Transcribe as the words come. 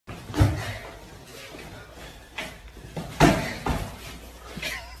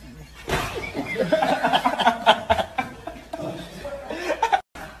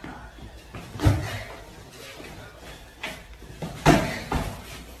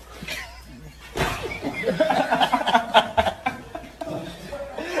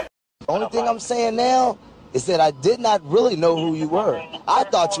I'm saying now is that I did not really know who you were. I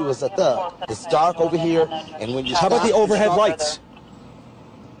thought you was a thug. It's dark over here, and when you How about the overhead lights?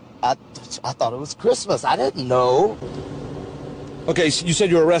 I thought it was Christmas. I didn't know. Okay, so you said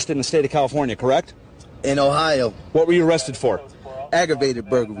you were arrested in the state of California, correct? In Ohio. What were you arrested for? Aggravated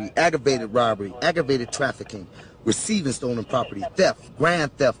burglary, aggravated robbery, aggravated trafficking, receiving stolen property, theft,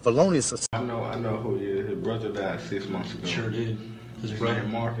 grand theft, felonious assault. I know who he is. His brother died 6 months ago. Sure did. His brother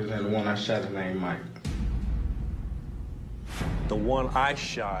Marcus and the one I shot his name Mike. The one I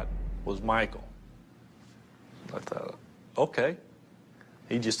shot was Michael. I thought, okay.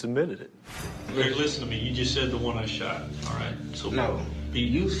 He just admitted it. Rick, listen to me. You just said the one I shot. All right. So No,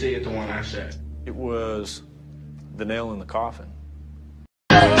 you said the one I shot. It was the nail in the coffin.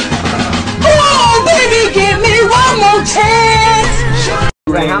 Oh, baby, give me one more chance.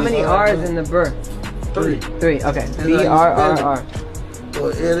 Right, how many R's in the birth? 3. 3, okay. B-R-R-R.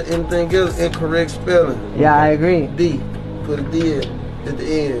 Or anything else, incorrect spelling. Yeah, I agree. D. Put a D at the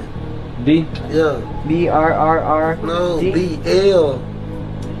end. B? Yeah. B-R-R-R. No, D? B-L.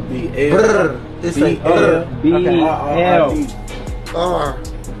 B-L. It's like B-L. R.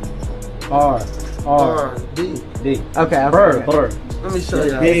 R. R. D. D. Okay, okay. Let me show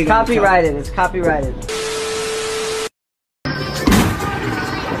you. It's copyrighted. It's copyrighted.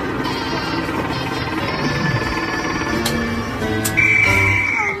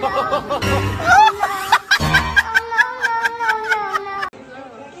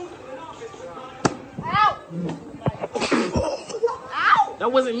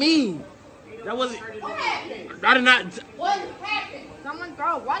 That wasn't me. That wasn't. What happened? I did not. What happened? Someone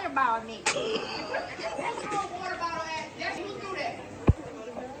throw a water bottle at me. Throw a water bottle at. That's who threw that.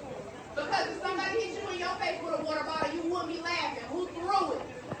 Because if somebody hit you in your face with a water bottle, you wouldn't be laughing. Who threw it?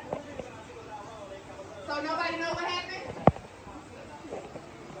 So nobody know what happened?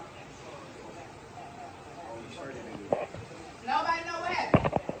 Nobody know what happened?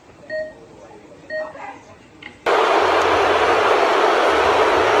 Okay.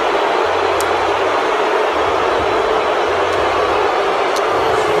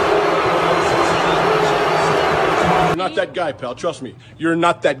 You're not that guy, pal. Trust me. You're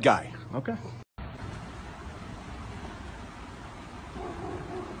not that guy. Okay.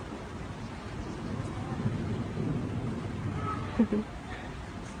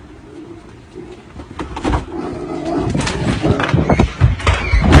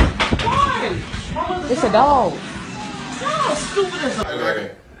 It's a dog. How stupid is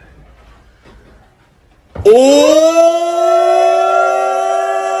that?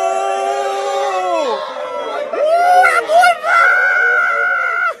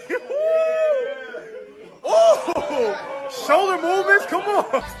 Shoulder movements, come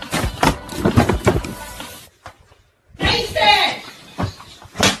on. Mason!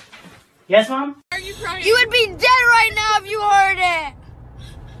 Yes, Mom? Are you crying? You would be dead right now if you heard it.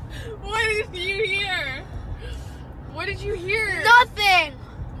 What did you hear? What did you hear? Nothing.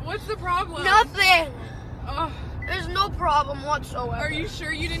 What's the problem? Nothing. Ugh. There's no problem whatsoever. Are you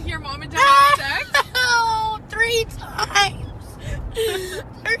sure you didn't hear Mom and Dad have sex? No, 3 times.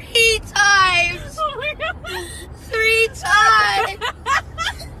 3 times. Oh my God. 3 times.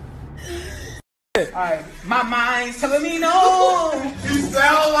 Alright, my mind's telling me no. You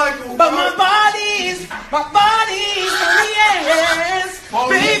sound like a But my body's telling me yes.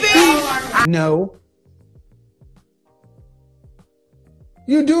 Baby. No.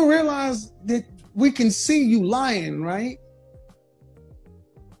 You do realize that we can see you lying, right?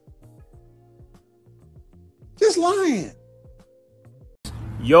 Just lying.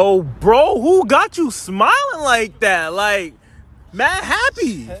 Yo, bro, who got you smiling like that? Like, mad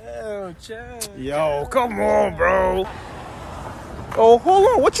happy. Yo, come on, bro. Oh, hold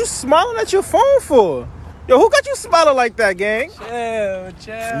on. What you smiling at your phone for? Yo, who got you smiling like that, gang?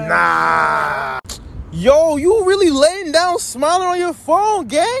 Chill. Nah. Yo, you really laying down smiling on your phone,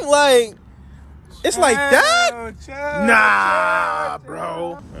 gang? Like, it's like that? Nah,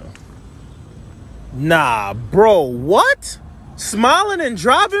 bro. Nah, bro, what? Smiling and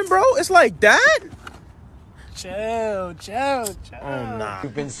driving, bro? It's like that? Chill. Oh, nah.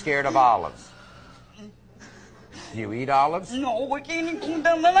 You've been scared of olives. Do you eat olives? No, we can't eat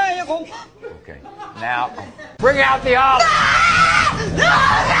them alive. Okay. Now, bring out the olives.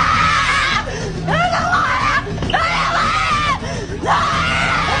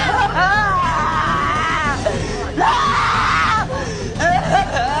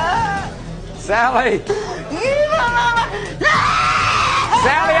 Sally!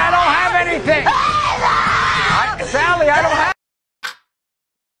 Sally, I don't have anything! Sally, I don't have...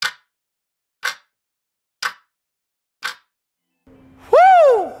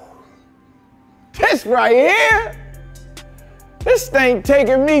 Woo! This right here, this thing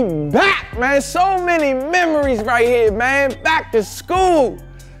taking me back, man. So many memories right here, man. Back to school.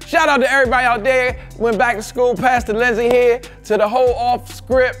 Shout out to everybody out there. Went back to school, Pastor Lindsay here, to the whole Off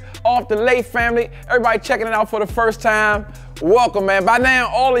Script, Off the Late family. Everybody checking it out for the first time. Welcome, man. By now,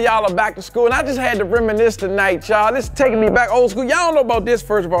 all of y'all are back to school, and I just had to reminisce tonight, y'all. This is taking me back old school. Y'all don't know about this,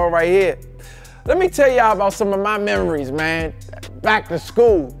 first of all, right here. Let me tell y'all about some of my memories, man. Back to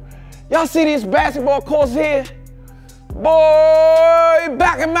school. Y'all see this basketball course here? Boy,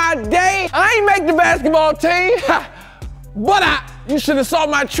 back in my day, I ain't make the basketball team, but you should have saw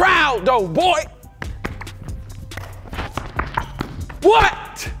my tryout though, boy.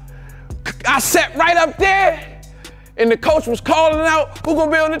 What? I sat right up there, and the coach was calling out, who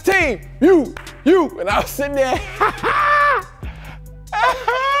gonna be on the team? You, and I was sitting there,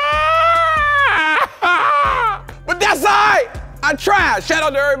 but that's all right. I tried. Shout out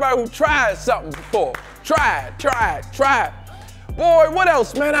to everybody who tried something before. Tried. Boy, what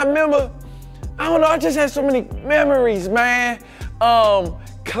else, man? I remember, I don't know, I just had so many memories, man.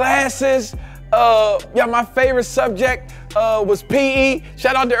 Classes, my favorite subject was PE.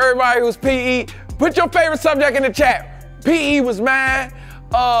 Shout out to everybody who was PE. Put your favorite subject in the chat. PE was mine.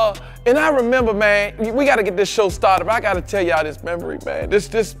 And I remember, man, we gotta get this show started, but I gotta tell y'all this memory, man.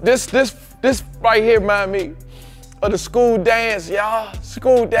 This right here remind me of the school dance, y'all.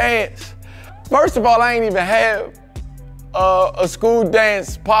 School dance. First of all, I ain't even have a school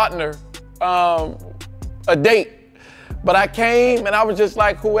dance partner, a date. But I came and I was just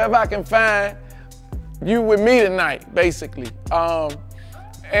like, whoever I can find, you with me tonight, basically.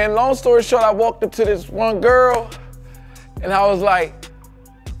 And long story short, I walked up to this one girl and I was like,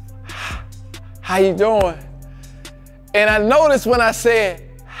 how you doing? And I noticed when I said,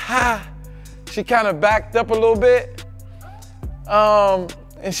 hi, she kind of backed up a little bit.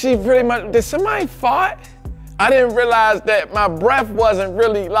 And she pretty much, did somebody fart? I didn't realize that my breath wasn't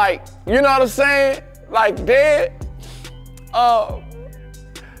really like, you know what I'm saying? Like dead. And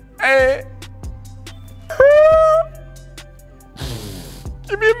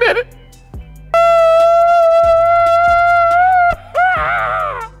give me a minute.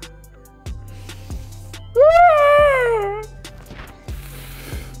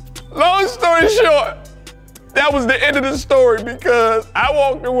 Long story short, that was the end of the story because I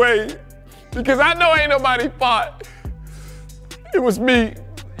walked away because I know ain't nobody fought. It was me,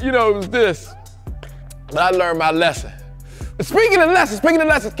 you know, it was this. But I learned my lesson. But speaking of lessons,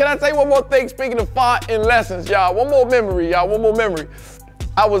 can I say one more thing? Speaking of fought and lessons, y'all, one more memory.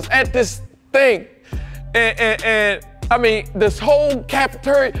 I was at this thing and I mean, this whole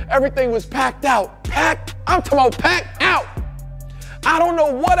cafeteria, everything was packed out. I'm talking about packed out. I don't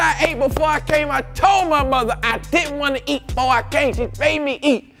know what I ate before I came. I told my mother I didn't want to eat before I came. She made me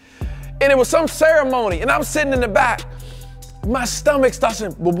eat. And it was some ceremony, and I'm sitting in the back. My stomach starts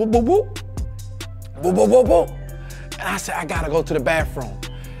saying, boo, boo, boo, boo. Boo, boo, boo, boo. And I said, I gotta go to the bathroom.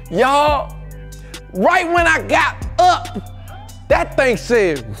 Y'all, right when I got up, that thing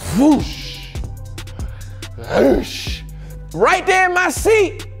said, whoosh, whoosh. Right there in my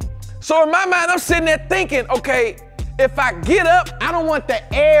seat. So in my mind, I'm sitting there thinking, okay, if I get up, I don't want the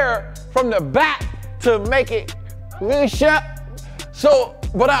air from the back to make it really shut. So,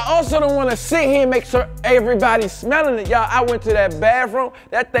 but I also don't want to sit here and make sure everybody's smelling it, y'all. I went to that bathroom,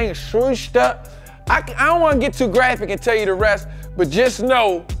 that thing swooshed up. I don't want to get too graphic and tell you the rest, but just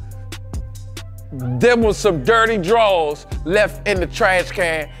know there was some dirty drawers left in the trash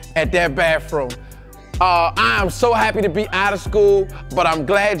can at that bathroom. I am so happy to be out of school, but I'm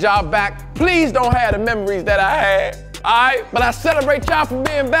glad y'all back. Please don't have the memories that I had. All right, but I celebrate y'all for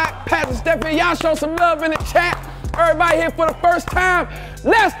being back. Pastor Stephanie, y'all show some love in the chat. Everybody here for the first time.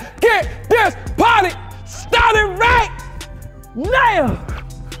 Let's get this party started right now.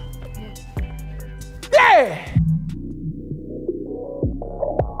 Yeah.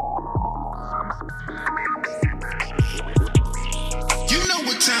 You know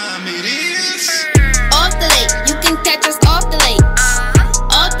what time it is. Off the lake, you can catch us off the lake.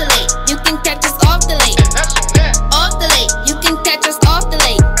 Off the lake, you can catch us off the lake. Off the lake, you can catch us off the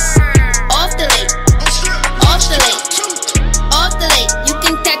lake. Off the lake, off the lake, off the lake, you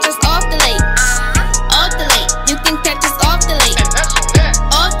can catch us off the lake. Off the lake, you can catch us off the lake.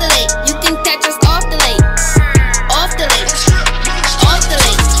 Off the lake, you can catch us off the lake.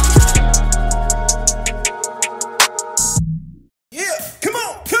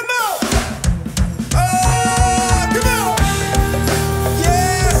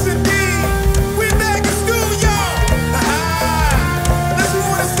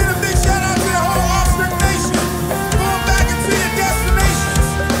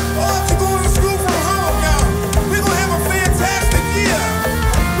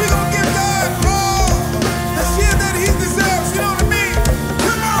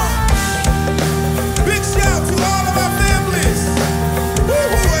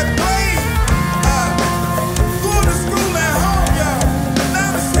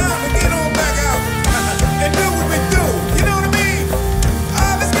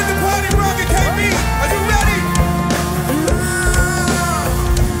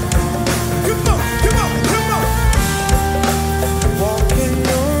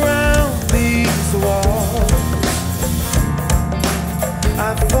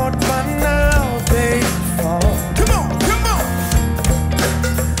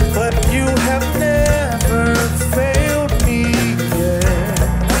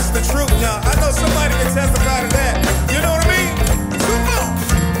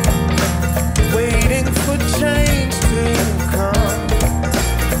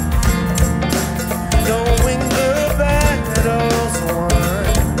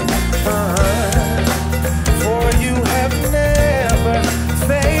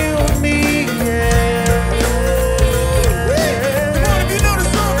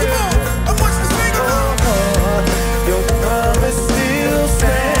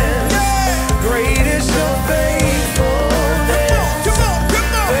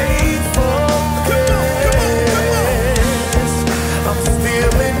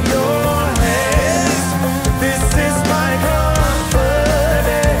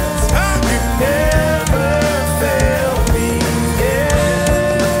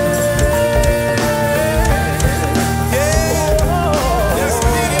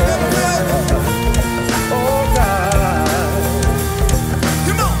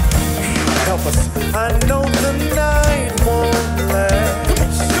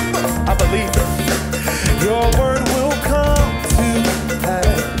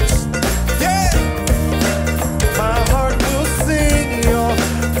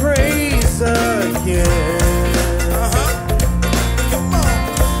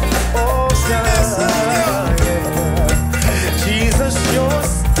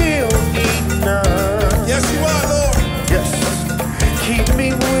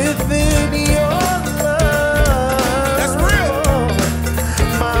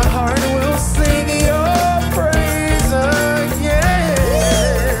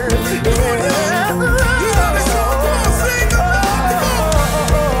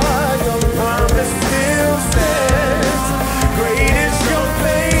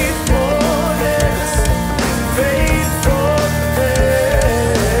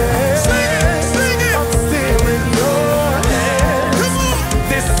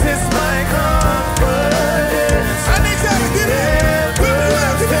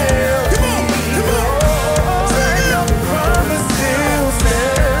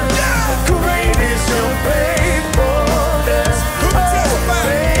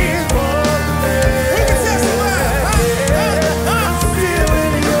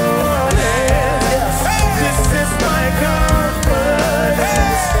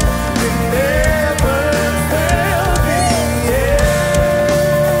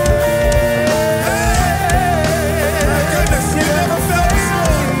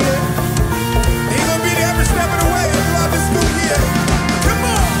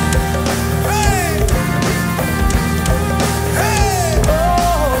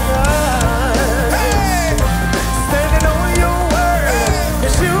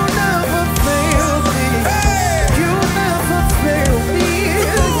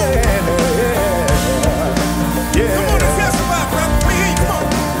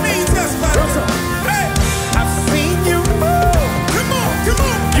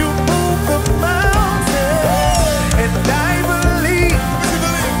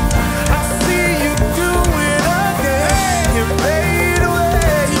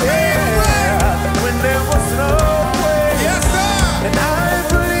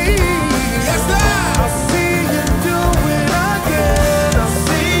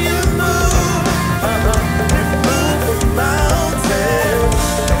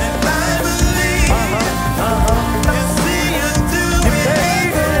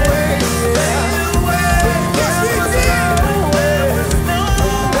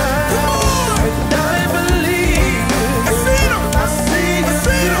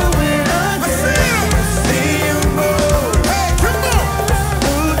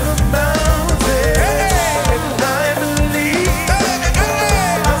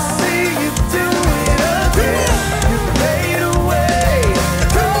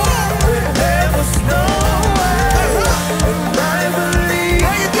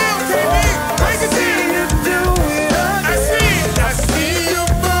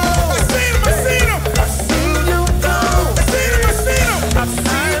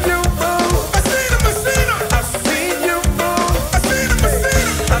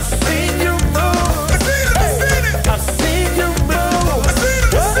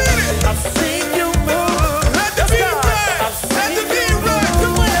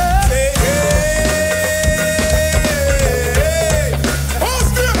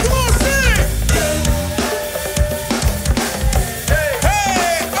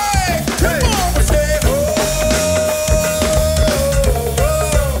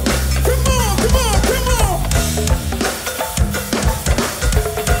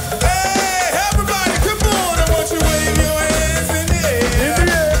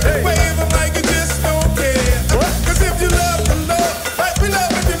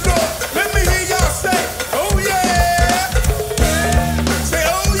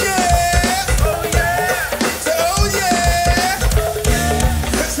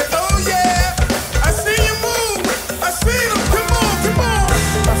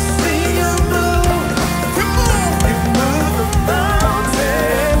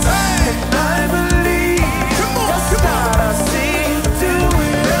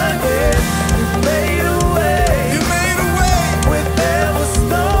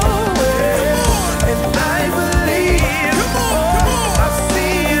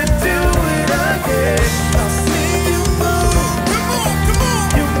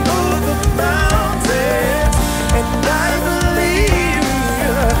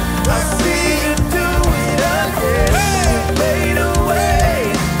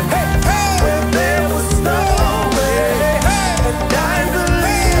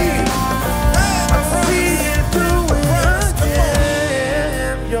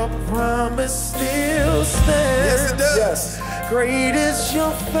 is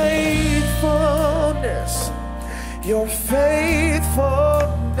your faithfulness, your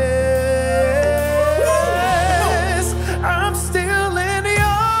faithfulness. I'm still in your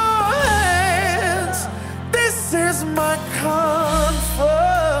hands. This is my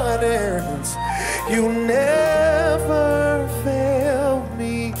confidence. You never fail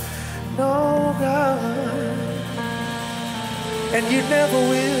me, no God, and you never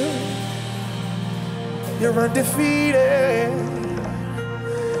will. You're undefeated.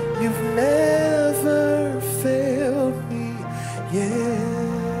 You've never failed me yet.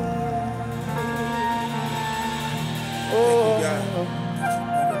 Oh, yes.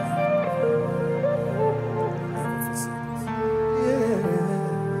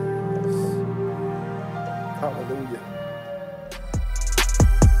 Hallelujah.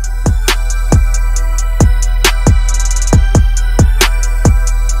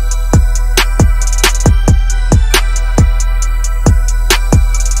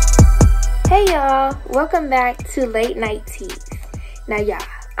 Hey y'all, welcome back to Late Night Teas. Now y'all,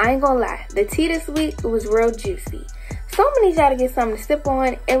 I ain't gonna lie, the tea this week was real juicy. So I'm gonna need y'all to get something to sip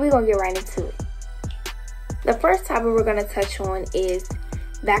on and we're gonna get right into it. The first topic we're gonna touch on is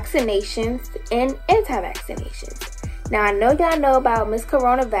vaccinations and anti-vaccinations. Now I know y'all know about Miss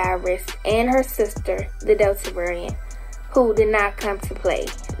Coronavirus and her sister, the Delta variant, who did not come to play.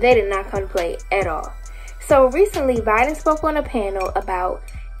 They did not come to play at all. So recently, Biden spoke on a panel about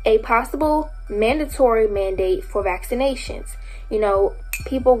a possible mandatory mandate for vaccinations. You know,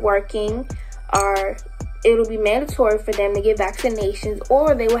 people working it'll be mandatory for them to get vaccinations,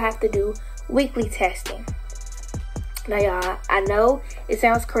 or they will have to do weekly testing. Now y'all, I know it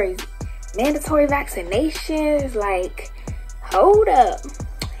sounds crazy. Mandatory vaccinations, like, hold up.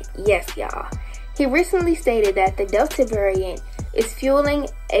 Yes, y'all. He recently stated that the Delta variant is fueling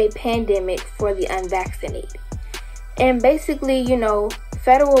a pandemic for the unvaccinated. And basically, you know,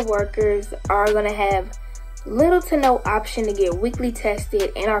 federal workers are going to have little to no option to get weekly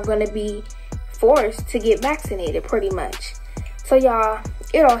tested and are going to be forced to get vaccinated pretty much. So y'all,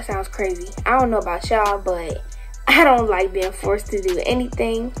 it all sounds crazy. I don't know about y'all, but I don't like being forced to do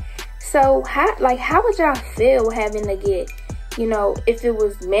anything. So how would y'all feel having to get, you know, if it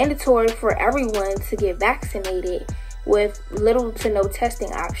was mandatory for everyone to get vaccinated with little to no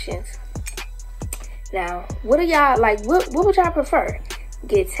testing options? Now, what do y'all like? What would y'all prefer?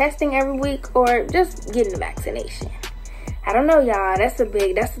 Get testing every week or just getting the vaccination? I don't know, y'all. That's a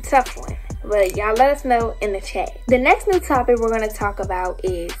tough one. But y'all let us know in the chat. The next new topic we're going to talk about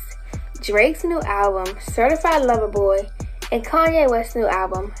is Drake's new album, Certified Lover Boy, and Kanye West's new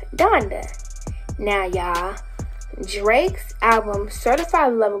album, Donda. Now, y'all, Drake's album,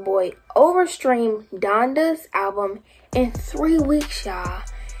 Certified Lover Boy, overstreamed Donda's album in 3 weeks, y'all.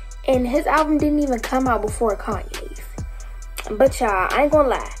 And his album didn't even come out before Kanye's. But y'all, I ain't gonna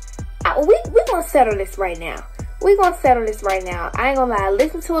lie. We gonna settle this right now. I ain't gonna lie. I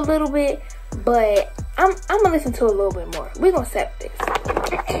listened to a little bit, but I'm gonna listen to a little bit more. We gonna settle this.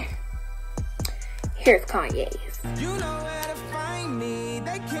 Here's Kanye's. You know where to find me.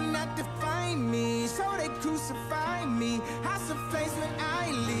 They cannot define me, so they crucify me. House of place when I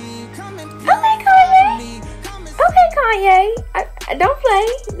leave. Come and Okay, Kanye. Don't play.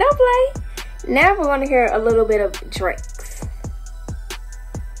 Now we're gonna hear a little bit of Drake's.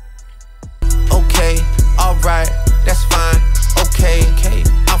 Okay, alright, that's fine. Okay,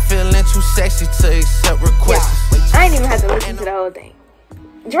 I'm feeling too sexy to accept requests. Yeah, I ain't even have to listen to the whole thing.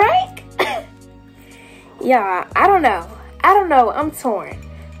 Drake? Yeah, I don't know. I'm torn.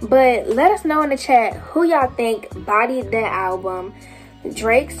 But let us know in the chat who y'all think bodied that album.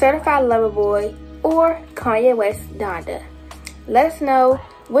 Drake, Certified Lover Boy, or Kanye West, Donda. Let us know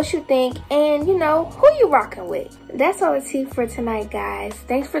what you think and, you know, who you rocking with. That's all the tea for tonight, guys.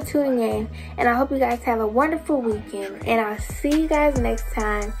 Thanks for tuning in, and I hope you guys have a wonderful weekend. And I'll see you guys next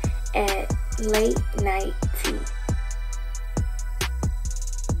time at Late Night Tea.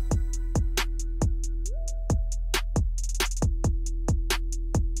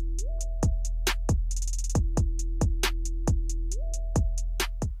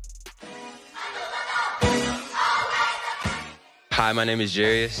 Hi, my name is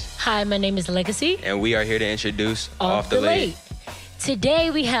Jarius. Hi, my name is Legacy. And we are here to introduce Off the Late. Today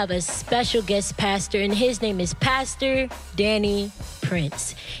we have a special guest pastor, and his name is Pastor Danny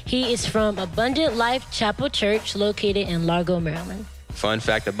Prince. He is from Abundant Life Chapel Church, located in Largo, Maryland. Fun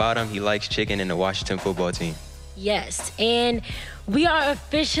fact about him, he likes chicken and the Washington football team. Yes, and we are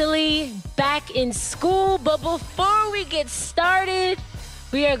officially back in school, but before we get started,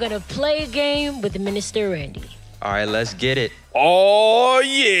 we are going to play a game with Minister Randy. All right, let's get it. Oh,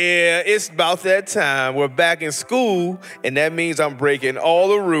 yeah, it's about that time. We're back in school, and that means I'm breaking all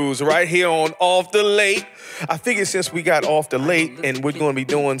the rules right here on Off the Late. I figured since we got Off the Late and we're going to be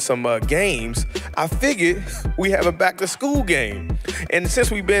doing some games, I figured we have a back-to-school game. And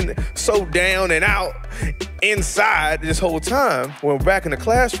since we've been so down and out inside this whole time, when we're back in the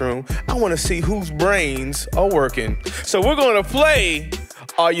classroom, I want to see whose brains are working. So we're going to play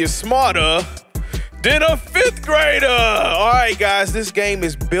Are You Smarter Than a Fifth Grader? All right, guys, this game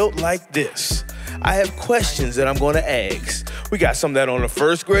is built like this. I have questions that I'm going to ask. We got some that on the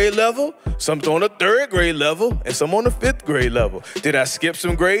first grade level, some on the third grade level, and some on the fifth grade level. Did I skip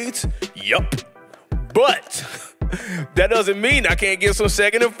some grades? Yup. But that doesn't mean I can't get some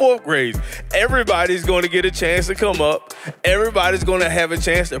second and fourth grades. Everybody's going to get a chance to come up. Everybody's going to have a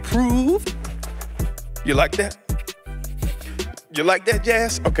chance to prove. You like that? You like that,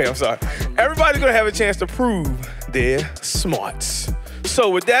 Jazz? Okay, I'm sorry. Everybody's gonna have a chance to prove their smarts. So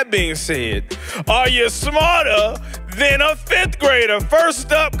with that being said, are you smarter than a fifth grader?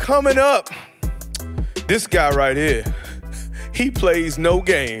 First up, coming up, this guy right here. He plays no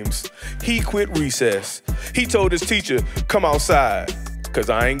games. He quit recess. He told his teacher, come outside, cause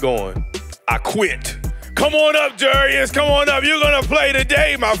I ain't going. I quit. Come on up, Jarius, come on up. You're gonna play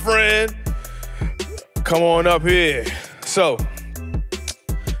today, my friend. Come on up here. So,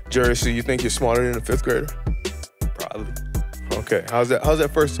 Jerry, so you think you're smarter than a fifth grader? Probably. Okay. How's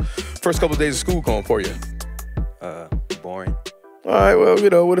that first couple of days of school going for you? Boring. All right, well, you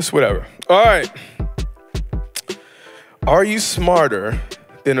know, whatever. All right. Are you smarter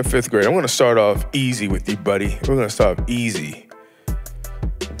than a fifth grader? I'm gonna start off easy with you, buddy. We're gonna start off easy.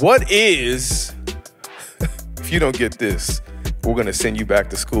 What is, if you don't get this, we're gonna send you back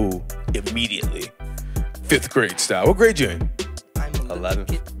to school immediately. Fifth grade style. What grade you in? 11.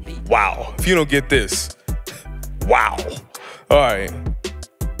 Wow. If you don't get this, wow. All right.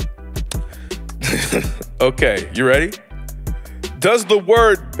 Okay, you ready? Does the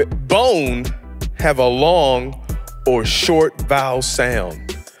word bone have a long or short vowel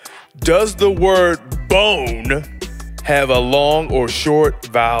sound? Does the word bone have a long or short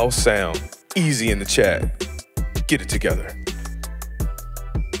vowel sound? Easy in the chat. Get it together.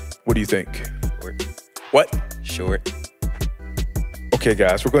 What do you think? Short. What? Short. Okay,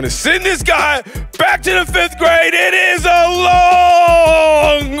 guys, we're going to send this guy back to the fifth grade. It is a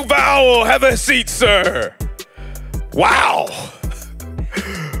long vowel. Have a seat, sir. Wow.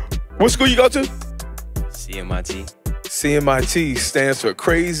 What school you go to? CMIT. CMIT stands for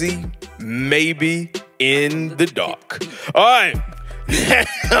Crazy Maybe in the Dark. All right.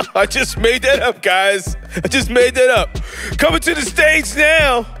 I just made that up, guys. I just made that up. Coming to the stage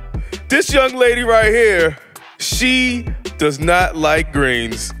now, this young lady right here, she does not like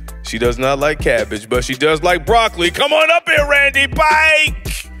greens. She does not like cabbage, but she does like broccoli. Come on up here, Randy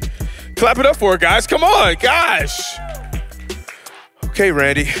Pike. Clap it up for her, guys. Come on, gosh. Okay,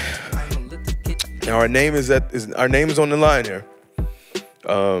 Randy. Now our name is on the line here.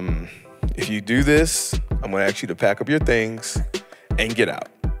 If you do this, I'm gonna ask you to pack up your things and get out.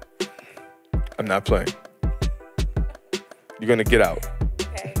 I'm not playing. You're gonna get out.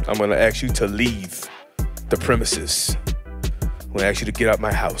 Okay. I'm gonna ask you to leave the premises. I'm gonna ask you to get out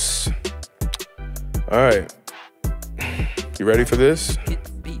my house. All right. You ready for this?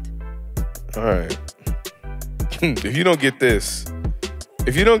 All right. If you don't get this,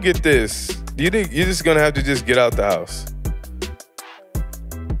 you think you're just gonna have to just get out the house?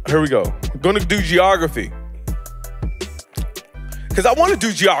 Here we go. We're gonna do geography. Cause I wanna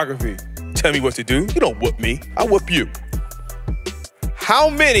do geography. Tell me what to do. You don't whoop me, I whoop you. How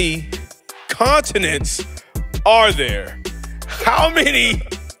many continents are there? How many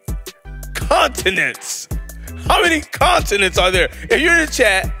continents? How many continents are there? If you're in the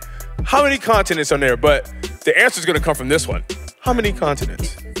chat, how many continents are there? But the answer's gonna come from this one. How many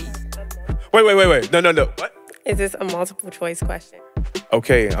continents? Wait. No. What? Is this a multiple choice question?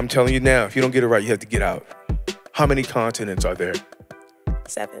 Okay, I'm telling you now, if you don't get it right, you have to get out. How many continents are there?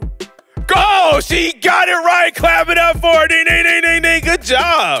 7. Go! She got it right! Clap it up for her! Ding, ding, ding, ding, ding. Good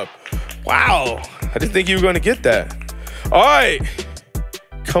job! Wow, I didn't think you were gonna get that. All right,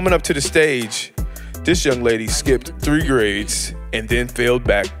 coming up to the stage, this young lady skipped 3 grades and then failed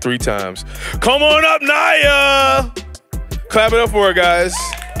back 3 times. Come on up, Naya! Clap it up for her, guys.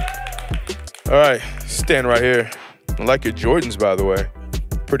 All right, stand right here. I like your Jordans, by the way.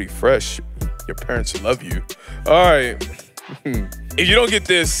 Pretty fresh. Your parents love you. All right, if you don't get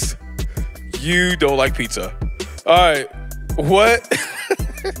this, you don't like pizza. All right, what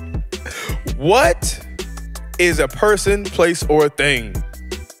is a person, place, or a thing?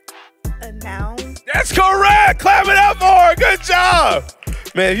 A noun. That's That's correct. Clap it up for her. Good job.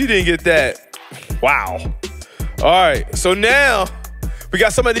 Man, if you didn't get that, wow. All right, so now we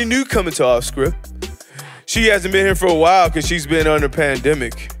got somebody new coming to our script. She hasn't been here for a while because she's been under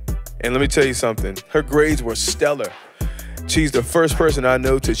pandemic. And let me tell you something, her grades were stellar. She's the first person I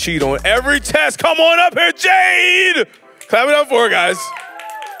know to cheat on every test. Come on up here, Jade. Clap it up for her, guys.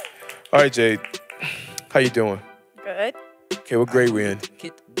 All right, Jade, how you doing? Good. Okay, what grade we in?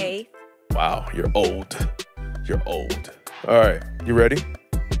 8th. Wow, you're old. You're old. All right, you ready?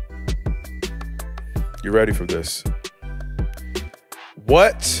 You ready for this?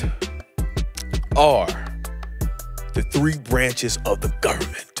 What are the 3 branches of the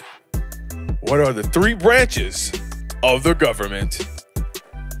government? What are the 3 branches of the government?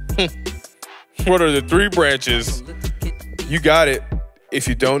 What are the 3 branches? You got it. If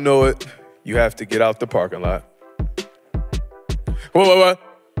you don't know it, you have to get out the parking lot. What?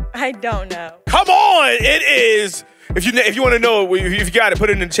 I don't know. Come on! It is. If you want to know, if you got it, put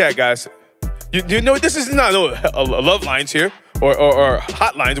it in the chat, guys. You know, this is not love lines here or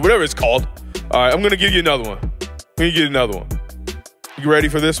hotlines, whatever it's called. All right, I'm gonna give you another one. You ready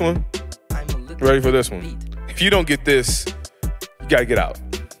for this one? You ready for this one? If you don't get this, you gotta get out.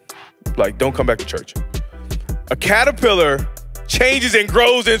 Like, don't come back to church. A caterpillar changes and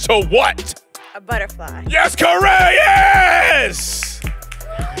grows into what? A butterfly. Yes, correct. Yes.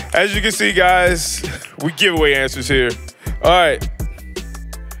 As you can see, guys, we give away answers here. All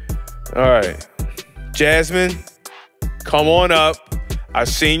right. Jasmine, come on up. I've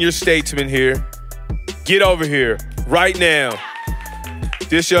seen your statesman here. Get over here right now.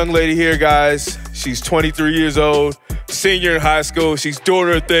 This young lady here, guys, she's 23 years old, senior in high school. She's doing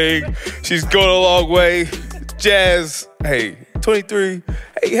her thing. She's going a long way. Jazz, hey, 23.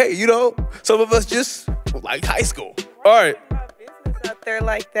 Hey, you know, some of us just like high school. All right. Out there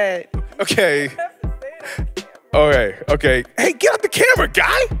like that. Okay. Okay. Hey, get out the camera,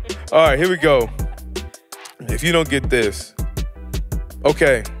 guy. All right, here we go. If you don't get this,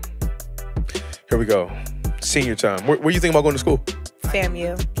 okay. Here we go. Senior time. Where you think about going to school?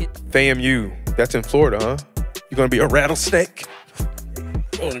 FAMU. FAMU. That's in Florida, huh? You gonna be a rattlesnake?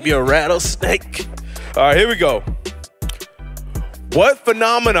 All right, here we go. What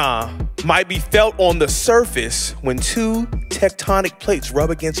phenomena might be felt on the surface when 2 tectonic plates rub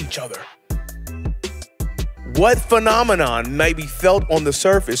against each other? What phenomenon may be felt on the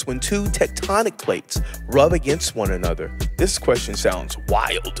surface when 2 tectonic plates rub against one another? This question sounds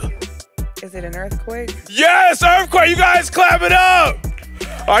wild. Is it an earthquake? Yes, earthquake. You guys clap it up.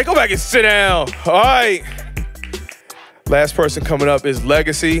 All right, go back and sit down. All right. Last person coming up is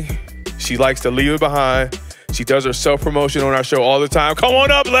Legacy. She likes to leave it behind. She does her self-promotion on our show all the time. Come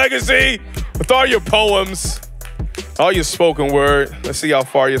on up, Legacy, with all your poems, all your spoken word. Let's see how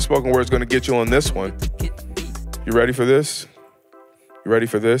far your spoken word is going to get you on this one. You ready for this? You ready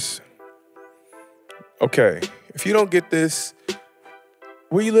for this? Okay. If you don't get this,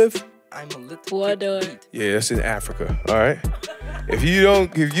 where you live? Ecuador. Yeah, it's in Africa. All right. If you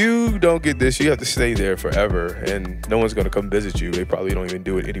don't get this, you have to stay there forever, and no one's gonna come visit you. They probably don't even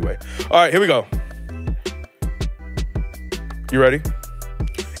do it anyway. All right, here we go. You ready?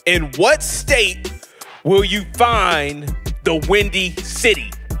 In what state will you find the Windy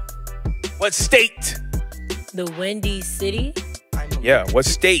City? What state? The Windy City? Yeah, what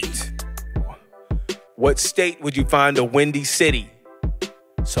state? What state would you find the Windy City?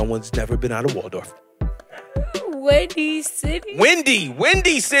 Someone's never been out of Waldorf. Windy City?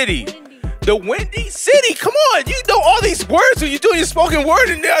 Windy City. The Windy City. Come on, you know all these words when you're doing your spoken word,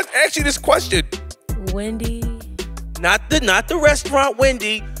 and I ask you this question. Windy. Not the restaurant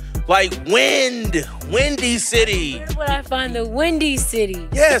Windy, like Windy City. Where would I find the Windy City?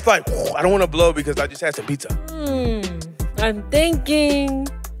 Yeah, it's like, I don't want to blow because I just had some pizza. I'm thinking.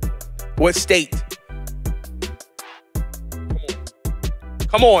 What state?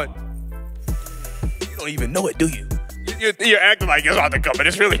 Come on. You don't even know it, do you? You're acting like it's on the cover.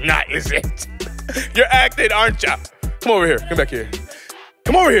 It's really not, is it? You're acting, aren't you? Come over here. Come back here.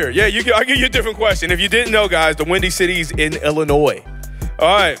 Come over here. Yeah, I'll give you a different question. If you didn't know, guys, the Windy City's in Illinois.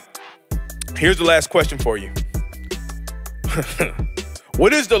 All right. Here's the last question for you.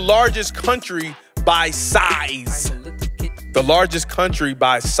 What is the largest country by size? The largest country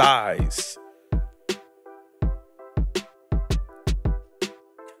by size.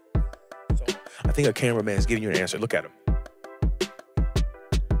 I think a cameraman is giving you an answer. Look at him.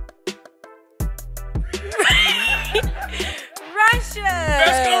 Russia.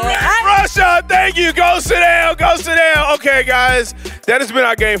 That's correct. Russia. Thank you. Go sit down. Go sit down. Okay, guys. that has been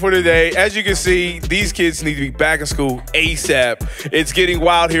our game for today. As you can see, these kids need to be back in school ASAP. It's getting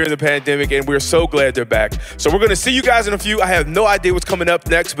wild here in the pandemic, and we're so glad they're back. So we're going to see you guys in a few. I have no idea what's coming up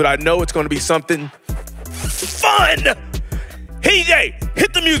next, but I know it's going to be something fun. Hey,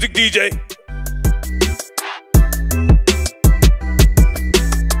 hit the music, DJ.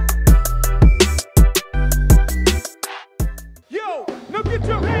 Yo, now get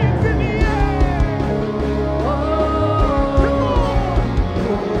your hands in the air.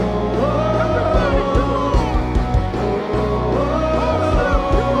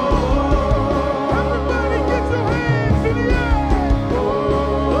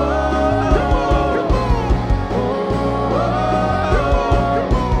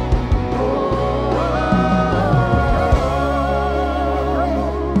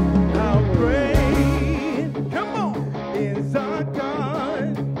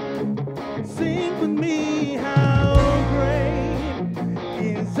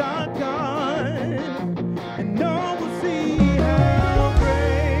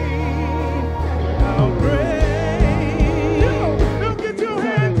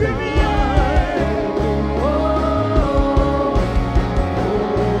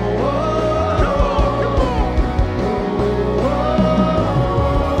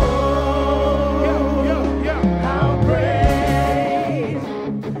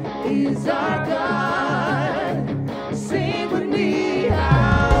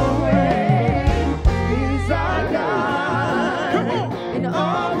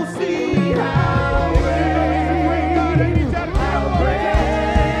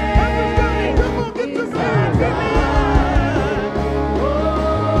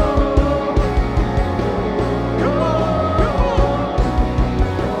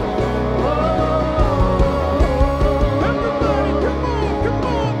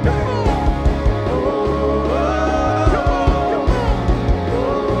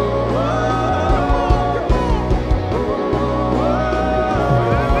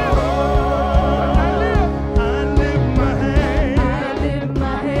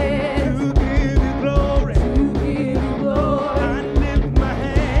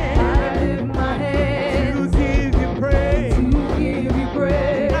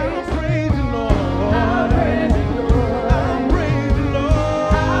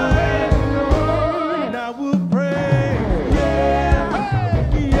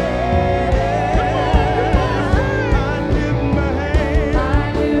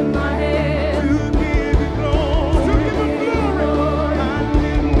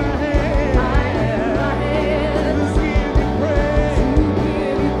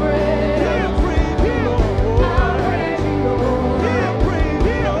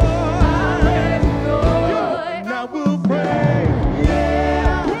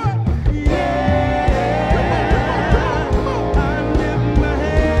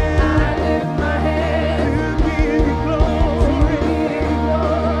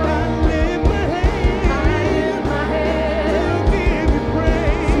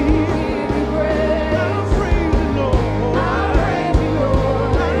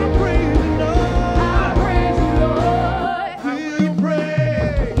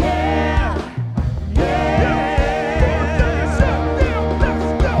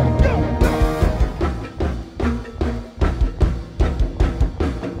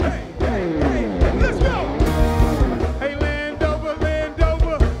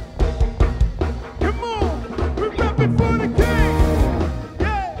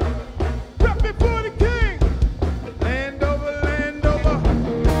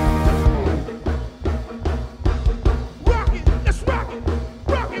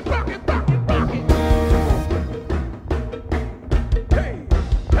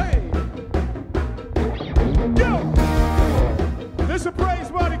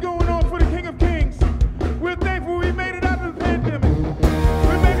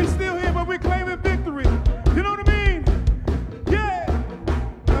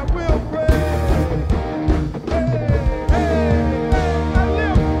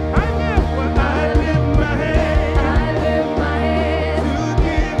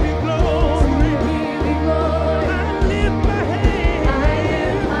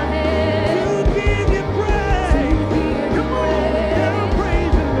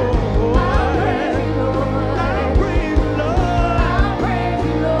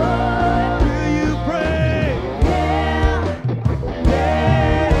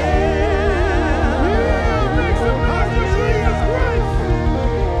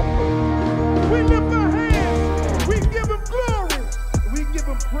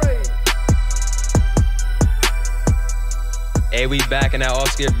 Hey, we back and that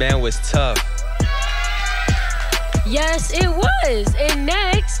off-skip band was tough. Yes, it was. was. And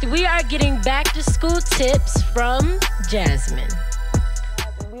next, we are getting back to school tips from Jasmine.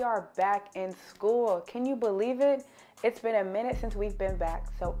 We are back in school. Can you believe it? It's been a minute since we've been back,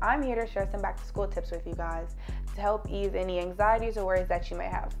 so I'm here to share some back to school tips with you guys to help ease any anxieties or worries that you may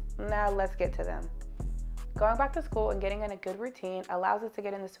have. Now let's get to them. Going back to school and getting in a good routine allows us to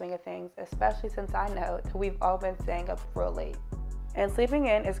get in the swing of things, especially since I know that we've all been staying up real late. And sleeping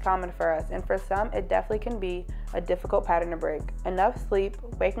in is common for us, and for some, it definitely can be a difficult pattern to break. Enough sleep,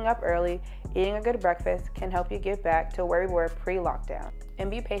 waking up early, eating a good breakfast can help you get back to where we were pre-lockdown. And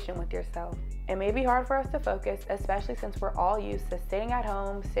be patient with yourself. It may be hard for us to focus, especially since we're all used to sitting at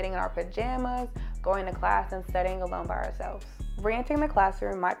home, sitting in our pajamas, going to class, and studying alone by ourselves. Re-entering the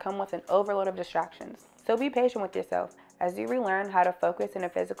classroom might come with an overload of distractions, so be patient with yourself as you relearn how to focus in a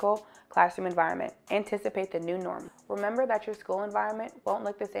physical classroom environment. Anticipate the new norm. Remember that your school environment won't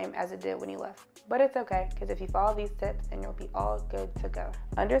look the same as it did when you left. But it's okay, because if you follow these tips, then you'll be all good to go.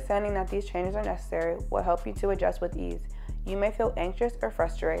 Understanding that these changes are necessary will help you to adjust with ease. You may feel anxious or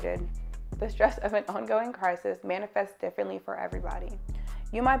frustrated. The stress of an ongoing crisis manifests differently for everybody.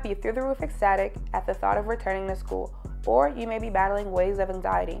 You might be through the roof ecstatic at the thought of returning to school, or you may be battling waves of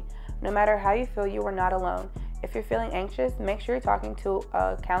anxiety. No matter how you feel, you are not alone. If you're feeling anxious, make sure you're talking to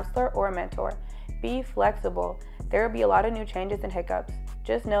a counselor or a mentor. Be flexible. There will be a lot of new changes and hiccups.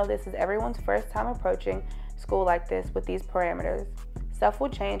 Just know this is everyone's first time approaching school like this with these parameters. Stuff will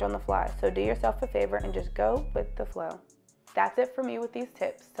change on the fly, so do yourself a favor and just go with the flow. That's it for me with these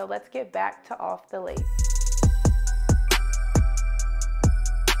tips, so let's get back to Off the Late.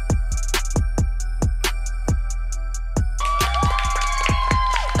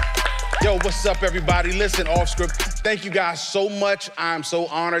 Yo, what's up, everybody? Listen, Off Script, thank you guys so much. I'm so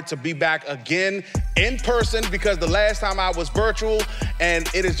honored to be back again in person because the last time I was virtual, and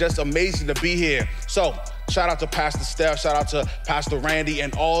it is just amazing to be here. So, shout out to Pastor Steph, shout out to Pastor Randy,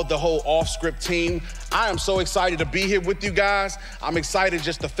 and all the whole Off Script team. I am so excited to be here with you guys. I'm excited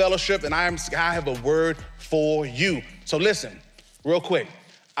just to fellowship, and I have a word for you. So listen, real quick,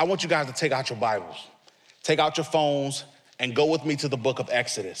 I want you guys to take out your Bibles, take out your phones, and go with me to the book of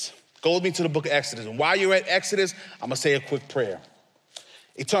Exodus. Go with me to the book of Exodus. And while you're at Exodus, I'm gonna say a quick prayer.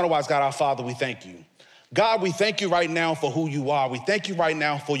 Eternal wise God, our Father, we thank you. God, we thank you right now for who you are. We thank you right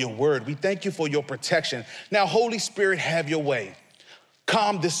now for your word. We thank you for your protection. Now, Holy Spirit, have your way.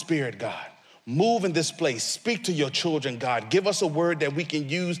 Calm this spirit, God. Move in this place. Speak to your children, God. Give us a word that we can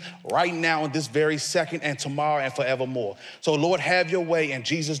use right now in this very second and tomorrow and forevermore. So, Lord, have your way. In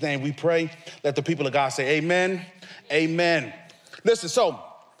Jesus' name we pray. Let the people of God say amen, amen. Listen, so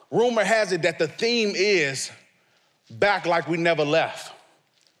rumor has it that the theme is back like we never left.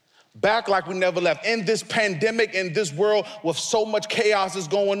 Back like we never left. In this pandemic, in this world with so much chaos is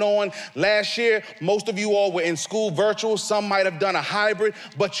going on. Last year, most of you all were in school virtual. Some might have done a hybrid,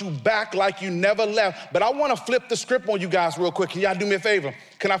 but you back like you never left. But I want to flip the script on you guys real quick. Can y'all do me a favor?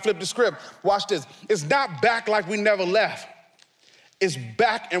 Can I flip the script? Watch this. It's not back like we never left. It's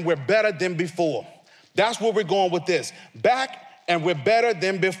back and we're better than before. That's where we're going with this. Back and we're better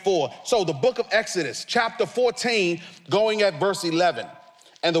than before. So the book of Exodus, chapter 14, going at verse 11.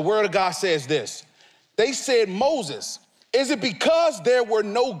 And the word of God says this. They said, Moses, is it because there were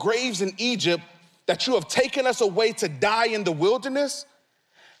no graves in Egypt that you have taken us away to die in the wilderness?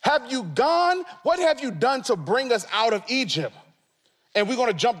 Have you gone? What have you done to bring us out of Egypt? And we're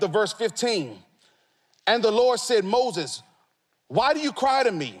going to jump to verse 15. And the Lord said, Moses, why do you cry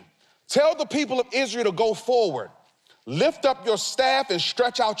to me? Tell the people of Israel to go forward. Lift up your staff and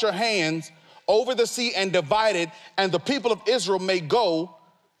stretch out your hands over the sea and divide it, and the people of Israel may go,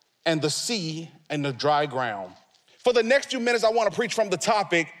 and the sea and the dry ground. For the next few minutes, I want to preach from the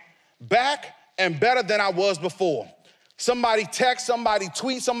topic, back and better than I was before. Somebody text, somebody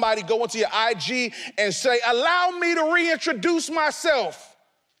tweet, somebody go into your IG and say, allow me to reintroduce myself.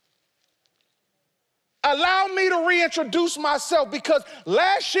 Allow me to reintroduce myself, because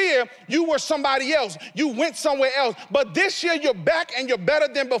last year you were somebody else. You went somewhere else. But this year you're back and you're better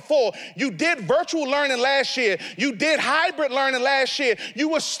than before. You did virtual learning last year. You did hybrid learning last year. You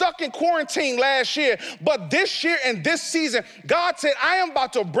were stuck in quarantine last year. But this year and this season, God said, I am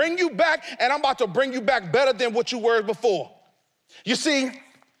about to bring you back, and I'm about to bring you back better than what you were before. You see,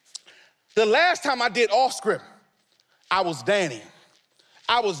 the last time I did off script, I was Danny.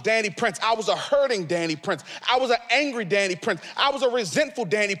 I was Danny Prince. I was a hurting Danny Prince. I was an angry Danny Prince. I was a resentful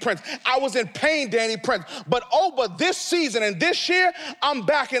Danny Prince. I was in pain Danny Prince. But this season and this year, I'm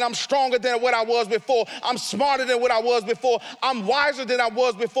back and I'm stronger than what I was before. I'm smarter than what I was before. I'm wiser than I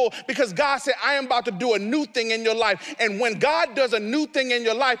was before, because God said, I am about to do a new thing in your life. And when God does a new thing in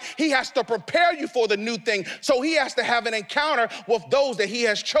your life, he has to prepare you for the new thing. So he has to have an encounter with those that he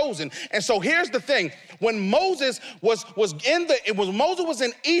has chosen. And so here's the thing. When Moses was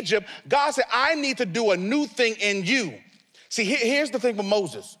in Egypt, God said, I need to do a new thing in you. See, here's the thing with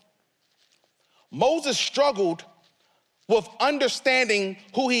Moses. Moses struggled with understanding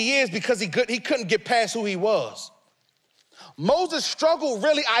who he is because he couldn't get past who he was. Moses struggled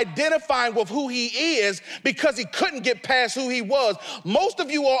really identifying with who he is because he couldn't get past who he was. Most of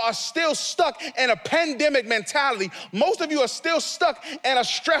you are still stuck in a pandemic mentality. Most of you are still stuck in a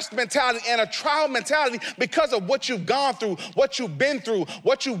stressed mentality and a trial mentality because of what you've gone through, what you've been through,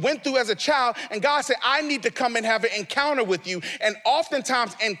 what you went through as a child. And God said, I need to come and have an encounter with you. And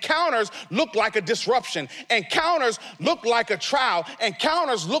oftentimes encounters look like a disruption. Encounters look like a trial.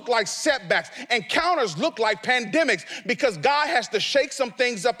 Encounters look like setbacks. Encounters look like pandemics, because God has to shake some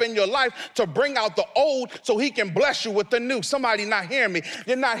things up in your life to bring out the old so he can bless you with the new. Somebody not hearing me.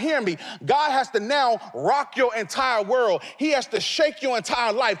 You're not hearing me. God has to now rock your entire world. He has to shake your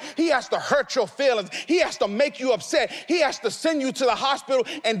entire life. He has to hurt your feelings. He has to make you upset. He has to send you to the hospital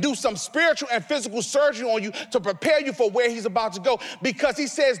and do some spiritual and physical surgery on you to prepare you for where he's about to go, because he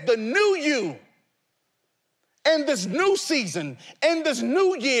says the new you in this new season, in this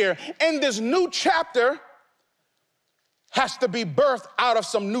new year, in this new chapter has to be birthed out of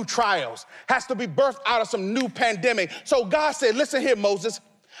some new trials, has to be birthed out of some new pandemic. So God said, listen here, Moses,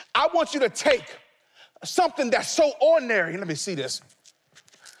 I want you to take something that's so ordinary. Let me see this.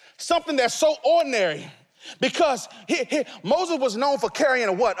 Something that's so ordinary, because Moses was known for carrying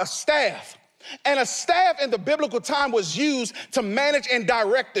a staff. And a staff in the biblical time was used to manage and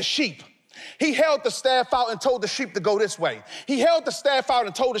direct the sheep. He held the staff out and told the sheep to go this way. He held the staff out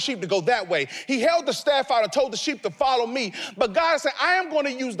and told the sheep to go that way. He held the staff out and told the sheep to follow me. But God said, I am going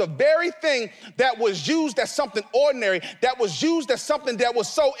to use the very thing that was used as something ordinary, that was used as something that was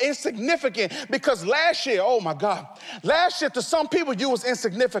so insignificant. Because last year, oh my God, last year to some people you was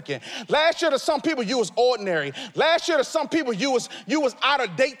insignificant. Last year to some people you was ordinary. Last year to some people you was out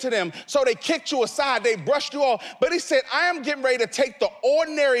of date to them. So they kicked you aside, they brushed you off. But he said, I am getting ready to take the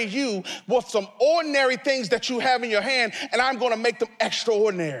ordinary you with some ordinary things that you have in your hand, and I'm going to make them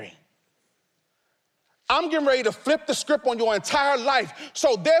extraordinary. I'm getting ready to flip the script on your entire life.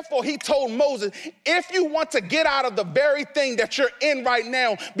 So therefore, he told Moses, if you want to get out of the very thing that you're in right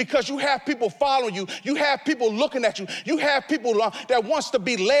now, because you have people following you, you have people looking at you, you have people that wants to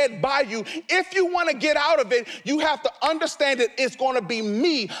be led by you. If you want to get out of it, you have to understand that it's going to be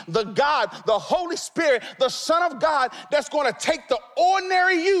me, the God, the Holy Spirit, the Son of God, that's going to take the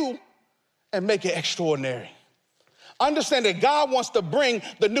ordinary you and make it extraordinary. Understand that God wants to bring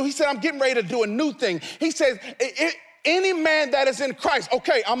the new. He said, I'm getting ready to do a new thing. He says, any man that is in Christ,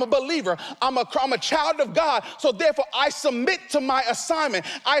 okay, I'm a believer. I'm a child of God. So therefore, I submit to my assignment.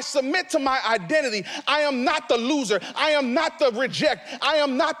 I submit to my identity. I am not the loser. I am not the reject. I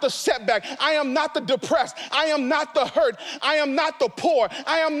am not the setback. I am not the depressed. I am not the hurt. I am not the poor.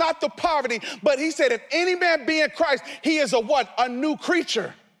 I am not the poverty. But he said, if any man be in Christ, he is a what? A new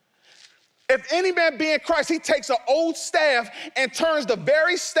creature. If any man be in Christ, he takes an old staff and turns the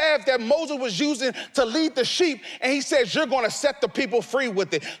very staff that Moses was using to lead the sheep, and he says, you're going to set the people free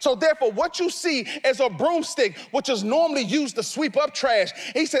with it. So therefore, what you see is a broomstick, which is normally used to sweep up trash.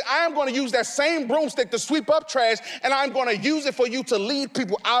 He said, I am going to use that same broomstick to sweep up trash, and I'm going to use it for you to lead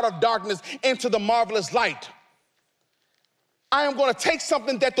people out of darkness into the marvelous light. I am going to take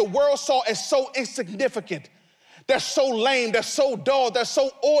something that the world saw as so insignificant, that's so lame, that's so dull, that's so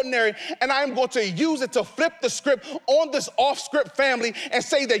ordinary, and I'm going to use it to flip the script on this off-script family and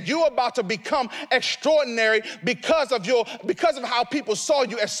say that you're about to become extraordinary because of how people saw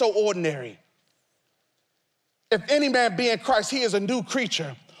you as so ordinary. If any man be in Christ, he is a new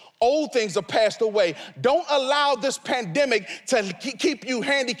creature. Old things are passed away. Don't allow this pandemic to keep you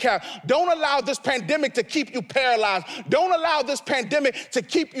handicapped. Don't allow this pandemic to keep you paralyzed. Don't allow this pandemic to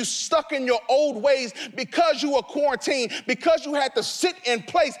keep you stuck in your old ways because you were quarantined, because you had to sit in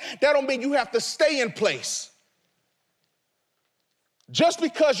place. That don't mean you have to stay in place. Just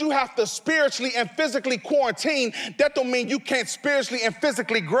because you have to spiritually and physically quarantine, that don't mean you can't spiritually and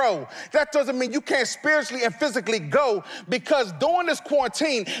physically grow. That doesn't mean you can't spiritually and physically go, because during this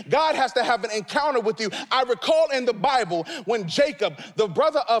quarantine, God has to have an encounter with you. I recall in the Bible when Jacob, the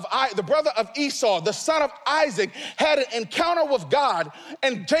brother of Esau, the son of Isaac, had an encounter with God,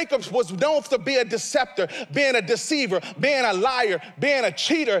 and Jacob was known to be a deceptor, being a deceiver, being a liar, being a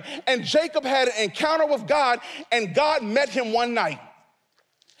cheater. And Jacob had an encounter with God, and God met him one night.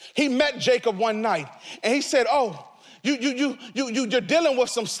 He met Jacob one night, and he said, oh, you're dealing with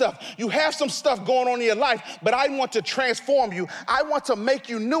some stuff. You have some stuff going on in your life, but I want to transform you. I want to make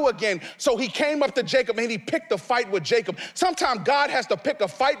you new again. So he came up to Jacob, and he picked a fight with Jacob. Sometimes God has to pick a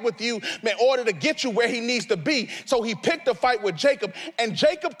fight with you in order to get you where he needs to be. So he picked a fight with Jacob, and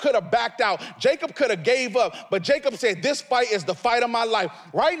Jacob could have backed out. Jacob could have gave up, but Jacob said, this fight is the fight of my life.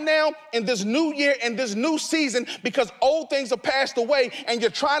 Right now, in this new year, in this new season, because old things have passed away, and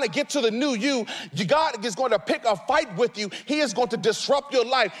you're trying to get to the new you, God is going to pick a fight with you. He is going to disrupt your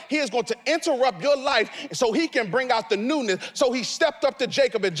life. He is going to interrupt your life so he can bring out the newness. So he stepped up to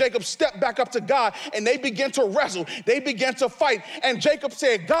Jacob, and Jacob stepped back up to God, and they began to wrestle. They began to fight. And Jacob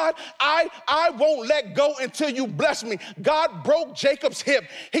said, God, I won't let go until you bless me. God broke Jacob's hip.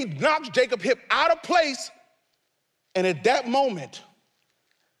 He knocked Jacob's hip out of place. And at that moment,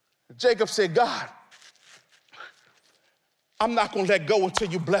 Jacob said, God, I'm not going to let go until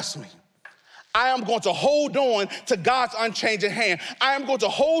you bless me. I am going to hold on to God's unchanging hand. I am going to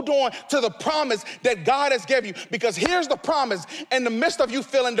hold on to the promise that God has given you, because here's the promise. In the midst of you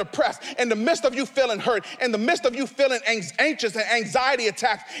feeling depressed, in the midst of you feeling hurt, in the midst of you feeling anxious and anxiety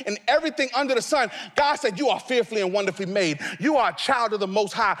attacks and everything under the sun, God said, you are fearfully and wonderfully made. You are a child of the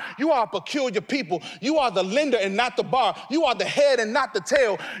Most High. You are a peculiar people. You are the lender and not the borrower. You are the head and not the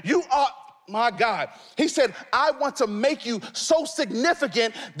tail. You are... My God, he said, I want to make you so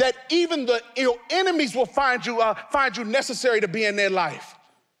significant that even your enemies will find you necessary to be in their life.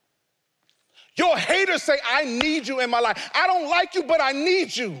 Your haters say, I need you in my life. I don't like you, but I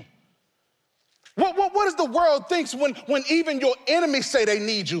need you. What does the world think when even your enemies say they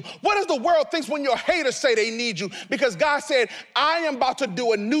need you? What does the world think when your haters say they need you? Because God said, I am about to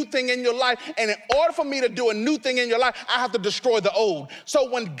do a new thing in your life, and in order for me to do a new thing in your life, I have to destroy the old. So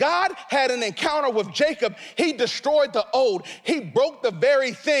when God had an encounter with Jacob, he destroyed the old. He broke the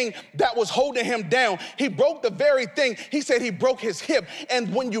very thing that was holding him down. He broke the very thing. He said he broke his hip.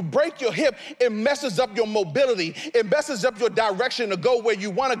 And when you break your hip, it messes up your mobility. It messes up your direction to go where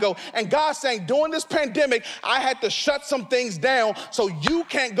you want to go. And God's saying, during this pandemic, I had to shut some things down so you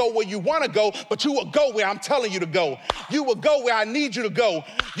can't go where you want to go, but you will go where I'm telling you to go. You will go where I need you to go.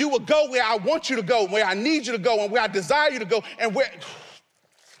 You will go where I want you to go, where I need you to go, and where I desire you to go, and where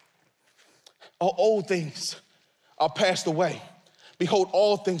all old things are passed away. Behold,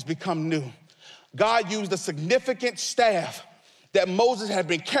 all things become new. God used a significant staff that Moses had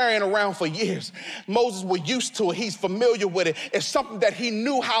been carrying around for years. Moses was used to it. He's familiar with it. It's something that he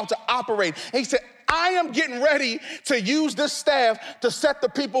knew how to operate. And he said, I am getting ready to use this staff to set the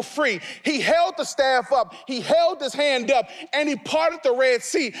people free. He held the staff up. He held his hand up, and he parted the Red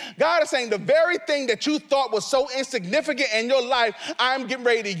Sea. God is saying the very thing that you thought was so insignificant in your life, I'm getting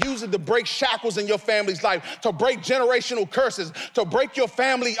ready to use it to break shackles in your family's life, to break generational curses, to break your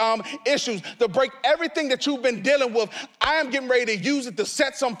family issues, to break everything that you've been dealing with. I am getting ready to use it to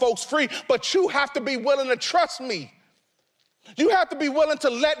set some folks free, but you have to be willing to trust me. You have to be willing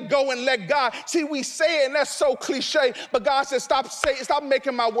to let go and let God. See, we say it, and that's so cliche, but God says, stop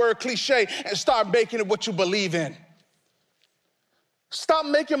making my word cliche and start making it what you believe in. Stop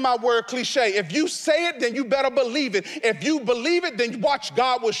making my word cliche. If you say it, then you better believe it. If you believe it, then watch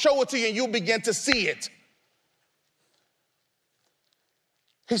God will show it to you and you'll begin to see it.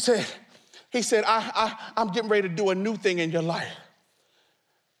 He said, I'm getting ready to do a new thing in your life.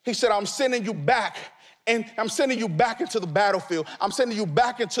 He said, I'm sending you back. And I'm sending you back into the battlefield. I'm sending you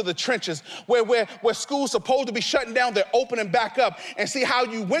back into the trenches where school's supposed to be shutting down, they're opening back up. And see, how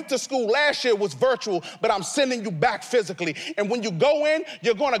you went to school last year was virtual, but I'm sending you back physically. And when you go in,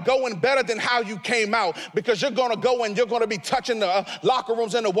 you're going to go in better than how you came out, because you're going to go in, you're going to be touching the locker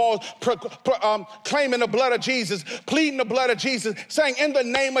rooms and the walls, claiming the blood of Jesus, pleading the blood of Jesus, saying, in the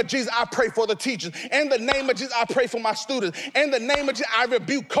name of Jesus, I pray for the teachers. In the name of Jesus, I pray for my students. In the name of Jesus, I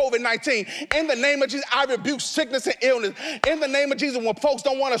rebuke COVID-19. In the name of Jesus, I rebuke sickness and illness. In the name of Jesus, when folks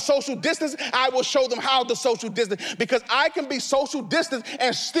don't want to social distance, I will show them how to social distance, because I can be social distance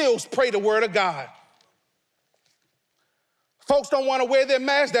and still pray the word of God. Folks don't want to wear their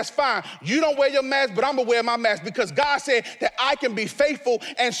mask, that's fine. You don't wear your mask, but I'm going to wear my mask because God said that I can be faithful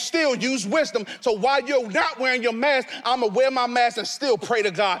and still use wisdom. So while you're not wearing your mask, I'm going to wear my mask and still pray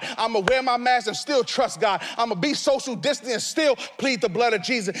to God. I'm going to wear my mask and still trust God. I'm going to be social distant and still plead the blood of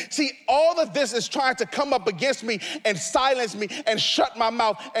Jesus. See, all of this is trying to come up against me and silence me and shut my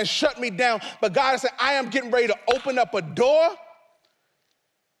mouth and shut me down. But God said, I am getting ready to open up a door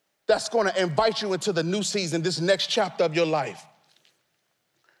that's going to invite you into the new season, this next chapter of your life.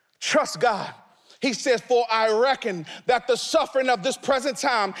 Trust God. He says, for I reckon that the suffering of this present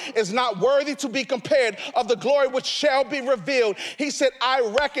time is not worthy to be compared of the glory which shall be revealed. He said,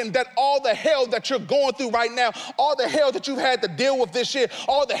 I reckon that all the hell that you're going through right now, all the hell that you've had to deal with this year,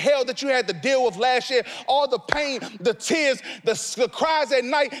 all the hell that you had to deal with last year, all the pain, the tears, the cries at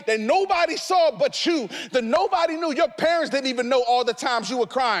night that nobody saw but you, that nobody knew. Your parents didn't even know all the times you were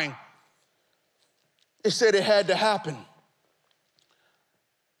crying. It said it had to happen.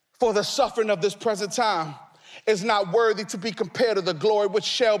 For the suffering of this present time is not worthy to be compared to the glory which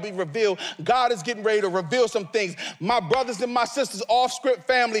shall be revealed. God is getting ready to reveal some things. My brothers and my sisters, Off-Script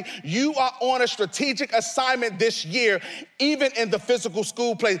family, you are on a strategic assignment this year, even in the physical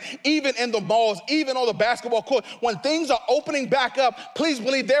school place, even in the malls, even on the basketball court. When things are opening back up, please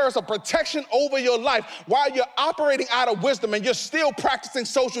believe there is a protection over your life while you're operating out of wisdom and you're still practicing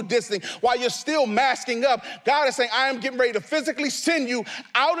social distancing, while you're still masking up. God is saying, I am getting ready to physically send you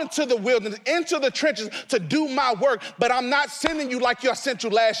out into the wilderness, into the trenches to do my work, but I'm not sending you like I sent you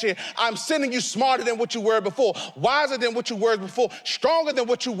last year. I'm sending you smarter than what you were before, wiser than what you were before, stronger than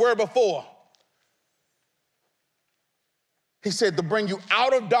what you were before. He said to bring you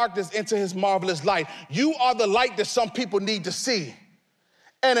out of darkness into his marvelous light. You are the light that some people need to see.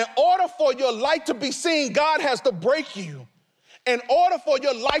 And in order for your light to be seen, God has to break you. In order for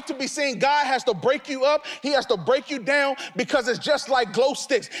your light to be seen, God has to break you up. He has to break you down because it's just like glow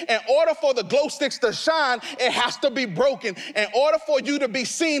sticks. In order for the glow sticks to shine, it has to be broken. In order for you to be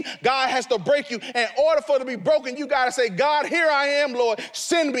seen, God has to break you. In order for it to be broken, you got to say, God, here I am, Lord,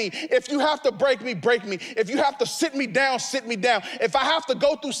 send me. If you have to break me, break me. If you have to sit me down, sit me down. If I have to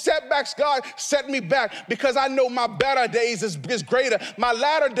go through setbacks, God, set me back because I know my better days is greater. My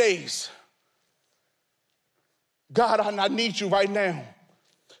latter days. God, I need you right now.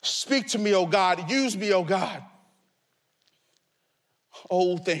 Speak to me, oh God. Use me, oh God.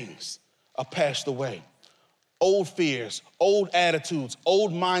 Old things are passed away. Old fears, old attitudes,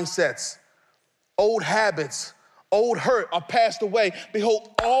 old mindsets, old habits, old hurt are passed away. Behold,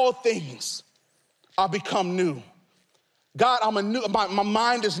 all things are become new. God, my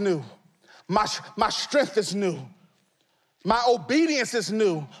mind is new. My strength is new. My obedience is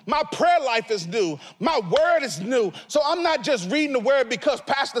new. My prayer life is new. My word is new. So I'm not just reading the word because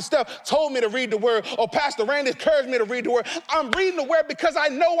Pastor Steph told me to read the word or Pastor Randy encouraged me to read the word. I'm reading the word because I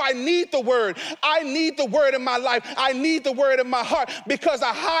know I need the word. I need the word in my life. I need the word in my heart because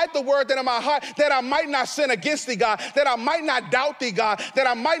I hide the word that in my heart that I might not sin against thee, God, that I might not doubt thee, God, that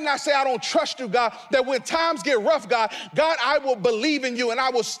I might not say I don't trust you, God, that when times get rough, God, I will believe in you and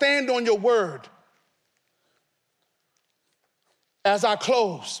I will stand on your word. As I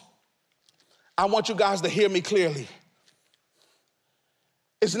close, I want you guys to hear me clearly.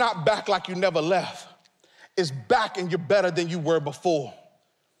 It's not back like you never left. It's back and you're better than you were before.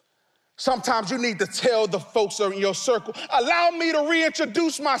 Sometimes you need to tell the folks in your circle, allow me to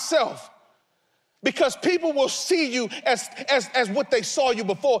reintroduce myself. Because people will see you as what they saw you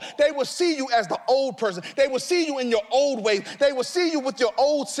before. They will see you as the old person. They will see you in your old ways. They will see you with your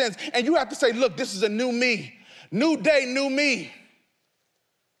old sins. And you have to say, look, this is a new me. New day, new me.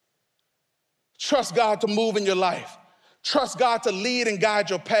 Trust God to move in your life. Trust God to lead and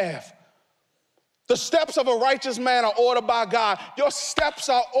guide your path. The steps of a righteous man are ordered by God. Your steps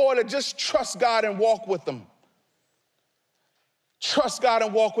are ordered. Just trust God and walk with them. Trust God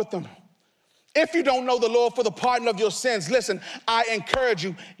and walk with them. If you don't know the Lord for the pardon of your sins, listen, I encourage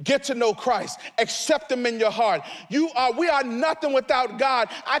you, get to know Christ. Accept him in your heart. We are nothing without God.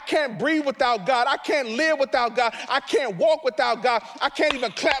 I can't breathe without God. I can't live without God. I can't walk without God. I can't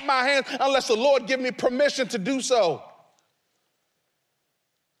even clap my hands unless the Lord give me permission to do so.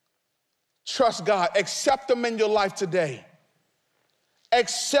 Trust God. Accept him in your life today.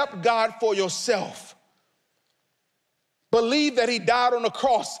 Accept God for yourself. Believe that he died on the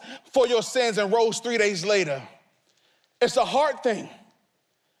cross for your sins and rose 3 days later. It's a heart thing.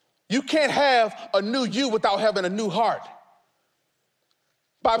 You can't have a new you without having a new heart.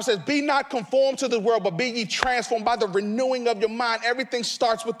 The Bible says, be not conformed to the world, but be ye transformed by the renewing of your mind. Everything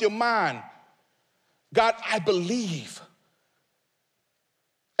starts with your mind. God, I believe.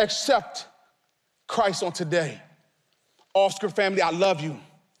 Accept Christ on today. Off-Script family, I love you.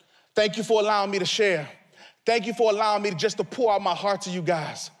 Thank you for allowing me to share. Thank you for allowing me just to pour out my heart to you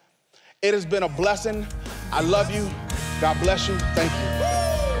guys. It has been a blessing. I love you. God bless you. Thank you.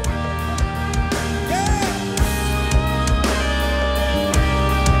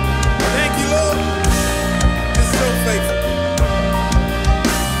 Thank you, Lord. You're so faithful.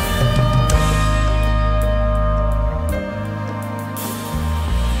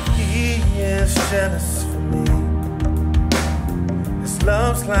 He is jealous for me. His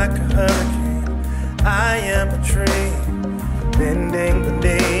love's like a hurricane. I am a tree bending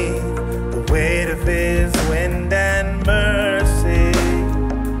beneath the weight of his wind and mercy.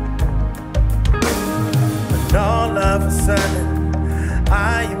 But all of a sudden,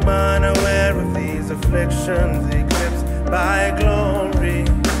 I am unaware of these afflictions eclipsed by glory.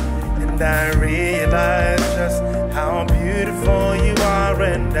 And I realize just how beautiful you are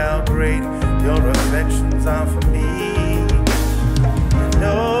and how great your affections are for me. You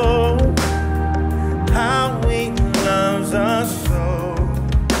know how he loves us so.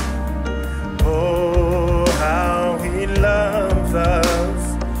 Oh, how he loves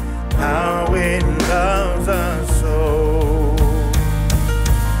us. How he loves us so.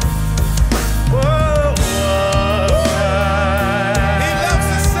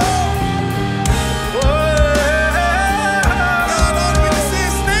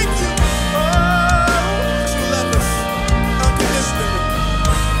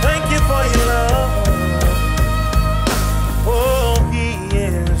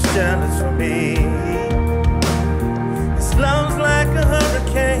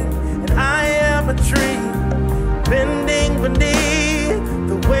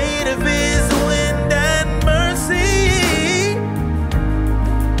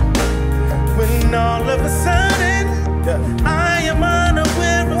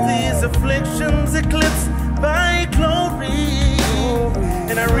 Afflictions eclipsed by glory,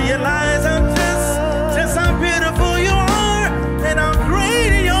 and I realize just how beautiful you are, and how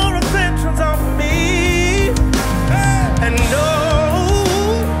great your affections are for me. And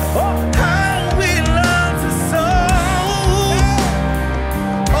how he loves us so.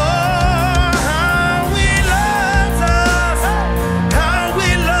 Oh, how he loves us, how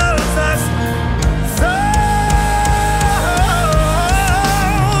he loves us so.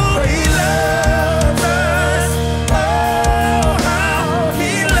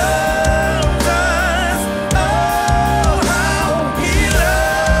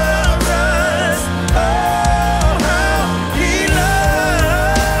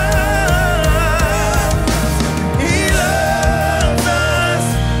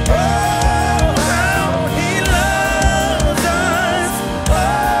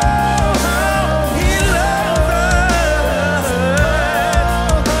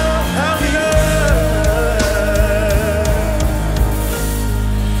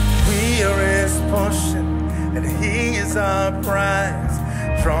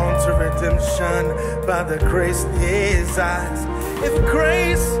 By the grace in his eyes. If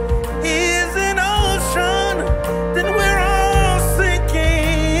grace is an ocean, then we're all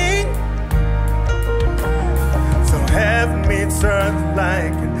sinking. So heaven meets earth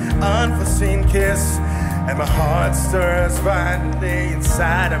like an unforeseen kiss, and my heart stirs violently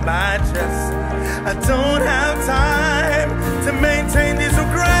inside of my chest. I don't have time to maintain these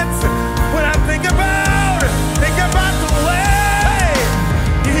regrets when I think about the way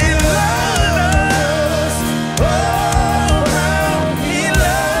he loves us. Oh, how he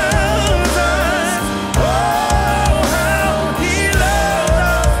loves us. Oh, how he loves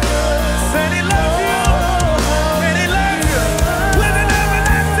us. And he loves you. And he loves you with an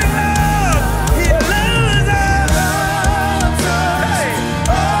everlasting love. He loves us. Hey.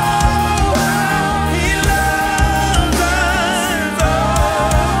 Oh, how he loves us. Oh,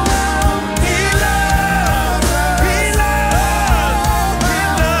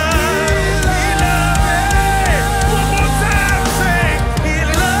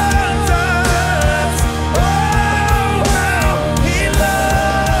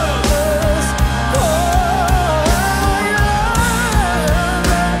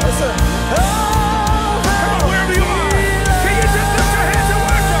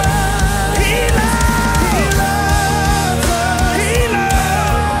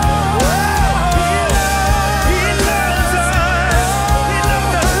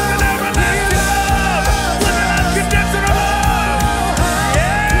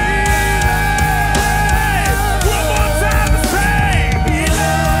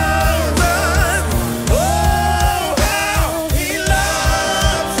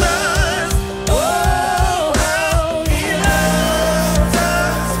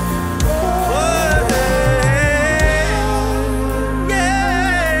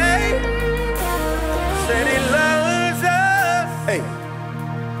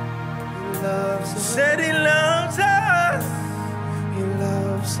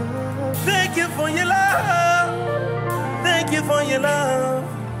 Thank you for your love. Thank you for your love.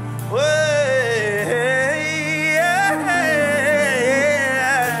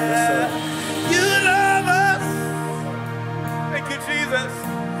 You love us. Thank you, Jesus.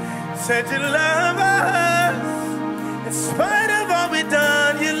 Said you love us. In spite of all we've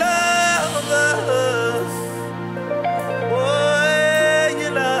done, you love us. Oh, you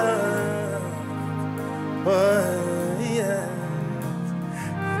love. Oh, yeah.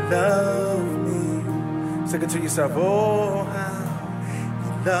 You love me. Sing it to yourself. Oh, how he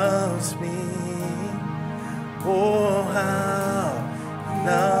loves me. Oh, how he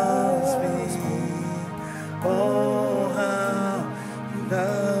loves me. Oh, how he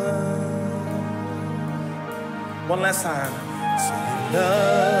loves me. One last time. Say he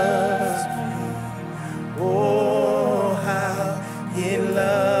loves me. Oh, how he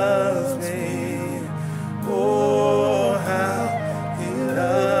loves me. Oh, how he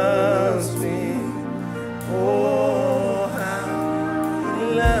loves me. Oh, how he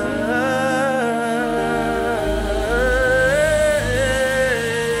loves me.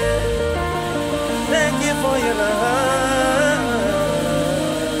 Thank you for your love.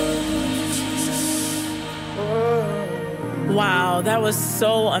 Wow, that was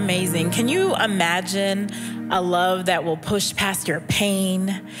so amazing. Can you imagine a love that will push past your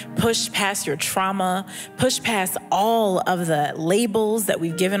pain, push past your trauma, push past all of the labels that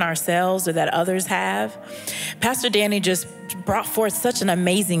we've given ourselves or that others have? Pastor Danny just brought forth such an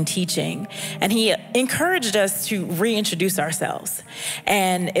amazing teaching, and he encouraged us to reintroduce ourselves.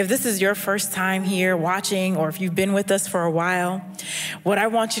 And if this is your first time here watching, or if you've been with us for a while, what I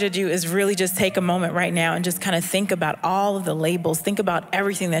want you to do is really just take a moment right now and just kind of think about all of the labels, think about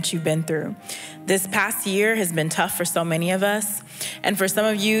everything that you've been through. This past year has been tough for so many of us, and for some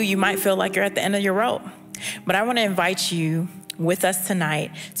of you, you might feel like you're at the end of your rope. But I want to invite you with us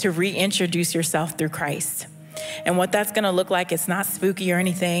tonight to reintroduce yourself through Christ. And what that's going to look like, it's not spooky or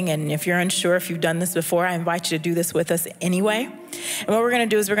anything. And if you're unsure if you've done this before, I invite you to do this with us anyway. And what we're going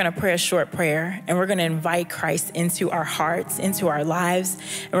to do is we're going to pray a short prayer, and we're going to invite Christ into our hearts, into our lives,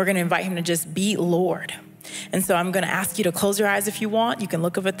 and we're going to invite him to just be Lord. And so I'm going to ask you to close your eyes if you want. You can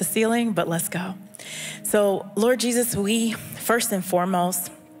look up at the ceiling, but let's go. So, Lord Jesus, we first and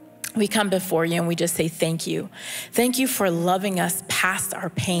foremost, we come before you and we just say thank you. Thank you for loving us past our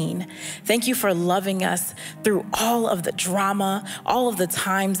pain. Thank you for loving us through all of the drama, all of the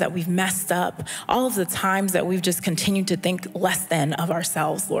times that we've messed up, all of the times that we've just continued to think less than of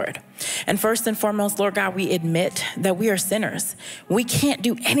ourselves, Lord. And first and foremost, Lord God, we admit that we are sinners. We can't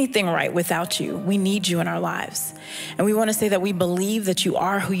do anything right without you. We need you in our lives. And we want to say that we believe that you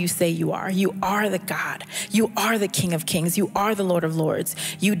are who you say you are. You are the God. You are the King of Kings. You are the Lord of Lords.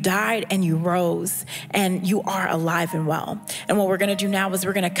 You died and you rose, and you are alive and well. And what we're going to do now is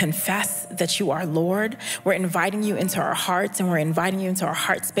we're going to confess that you are Lord. We're inviting you into our hearts, and we're inviting you into our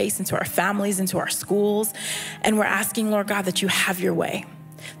heart space, into our families, into our schools. And we're asking, Lord God, that you have your way.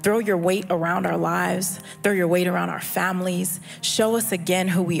 Throw your weight around our lives. Throw your weight around our families. Show us again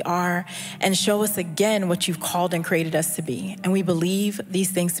who we are, and show us again what you've called and created us to be. And we believe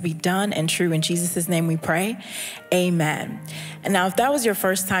these things to be done and true. In Jesus' name we pray. Amen. And now if that was your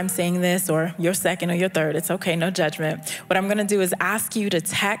first time saying this, or your second or your third, it's okay, no judgment. What I'm going to do is ask you to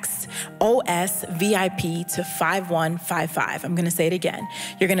text OSVIP to 5155. I'm going to say it again.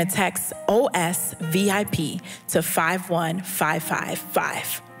 You're going to text OSVIP to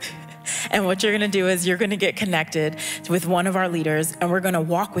 51555. And what you're going to do is you're going to get connected with one of our leaders, and we're going to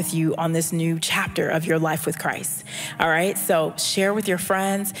walk with you on this new chapter of your life with Christ. All right. So share with your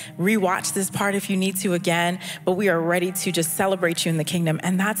friends, rewatch this part if you need to again, but we are ready to just celebrate you in the kingdom.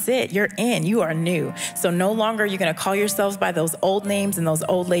 And that's it. You're in, you are new. So no longer are you going to call yourselves by those old names and those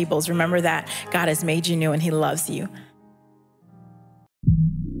old labels. Remember that God has made you new and he loves you.